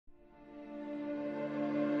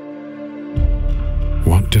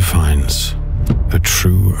defines a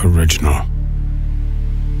true original.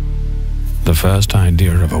 The first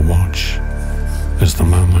idea of a watch is the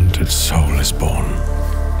moment its soul is born.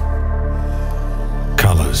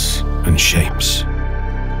 Colors and shapes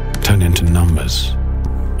turn into numbers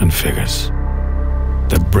and figures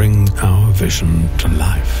that bring our vision to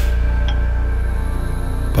life.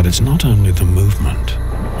 But it's not only the movement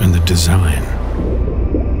and the design.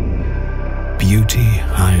 Beauty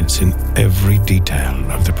hides in every detail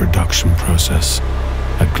of the production process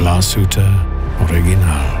at Glashu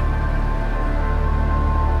Original.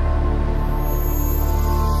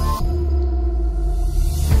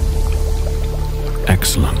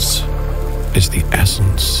 Excellence is the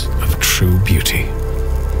essence of true beauty.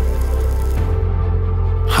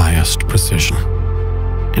 Highest precision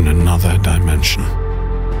in another dimension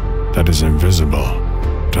that is invisible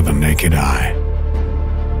to the naked eye.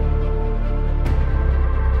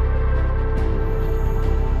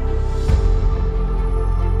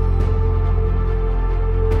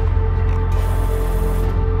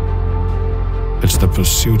 It's the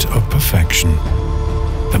pursuit of perfection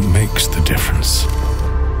that makes the difference,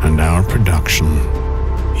 and our production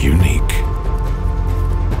unique.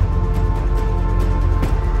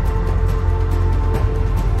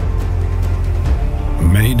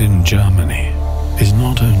 Made in Germany is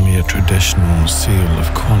not only a traditional seal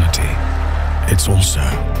of quality, it's also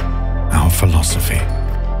our philosophy.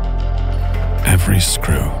 Every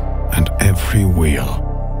screw and every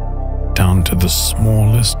wheel, down to the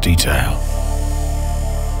smallest detail.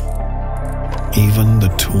 Even the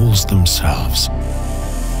tools themselves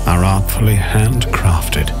are artfully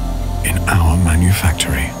handcrafted in our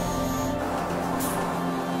manufactory.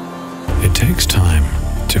 It takes time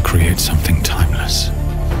to create something timeless.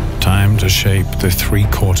 Time to shape the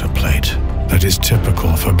 3/4 plate that is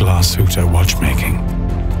typical for Glashu watchmaking.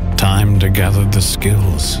 Time to gather the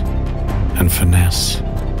skills and finesse.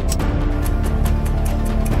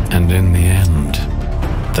 And in the end,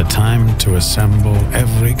 the time to assemble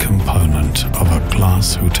every component of a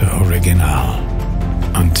Glashu Original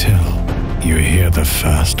until you hear the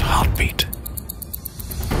first heartbeat.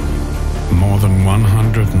 More than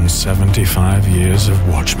 175 years of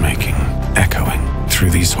watchmaking echoing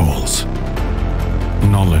through these halls.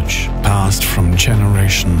 Knowledge passed from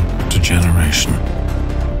generation to generation,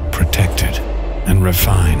 protected and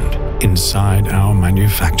refined inside our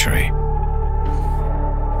manufactory.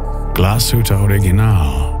 Glashu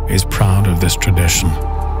Original is proud of this tradition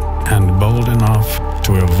and bold enough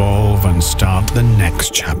to evolve and start the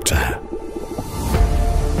next chapter.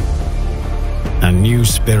 A new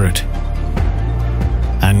spirit,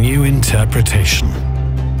 a new interpretation,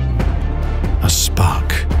 a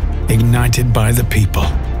spark ignited by the people.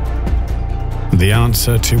 The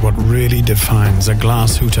answer to what really defines a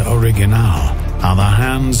Glashu Original are the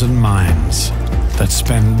hands and minds that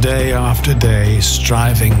spend day after day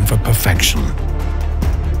striving for perfection.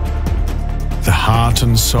 The heart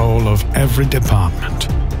and soul of every department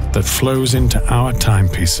that flows into our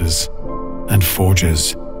timepieces and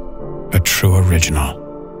forges a true original.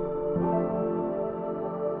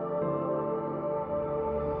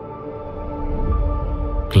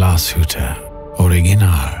 Glashu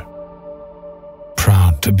Original,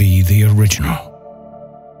 proud to be the original.